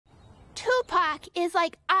Doc is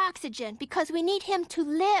like oxygen because we need him to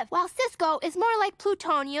live, while Cisco is more like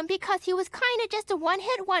plutonium because he was kind of just a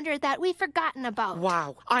one-hit wonder that we've forgotten about.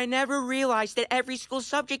 Wow, I never realized that every school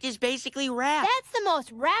subject is basically rap. That's the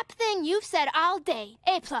most rap thing you've said all day.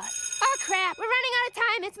 A+. Oh, crap. We're running out of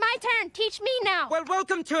time. It's my turn. Teach me now. Well,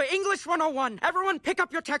 welcome to English 101. Everyone pick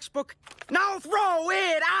up your textbook. Now throw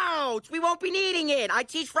it out. We won't be needing it. I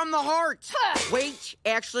teach from the heart. Wait,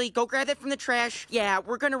 actually, go grab it from the trash. Yeah,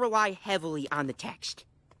 we're going to rely heavily on the text.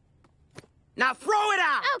 Now throw it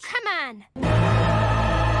out. Oh, come on.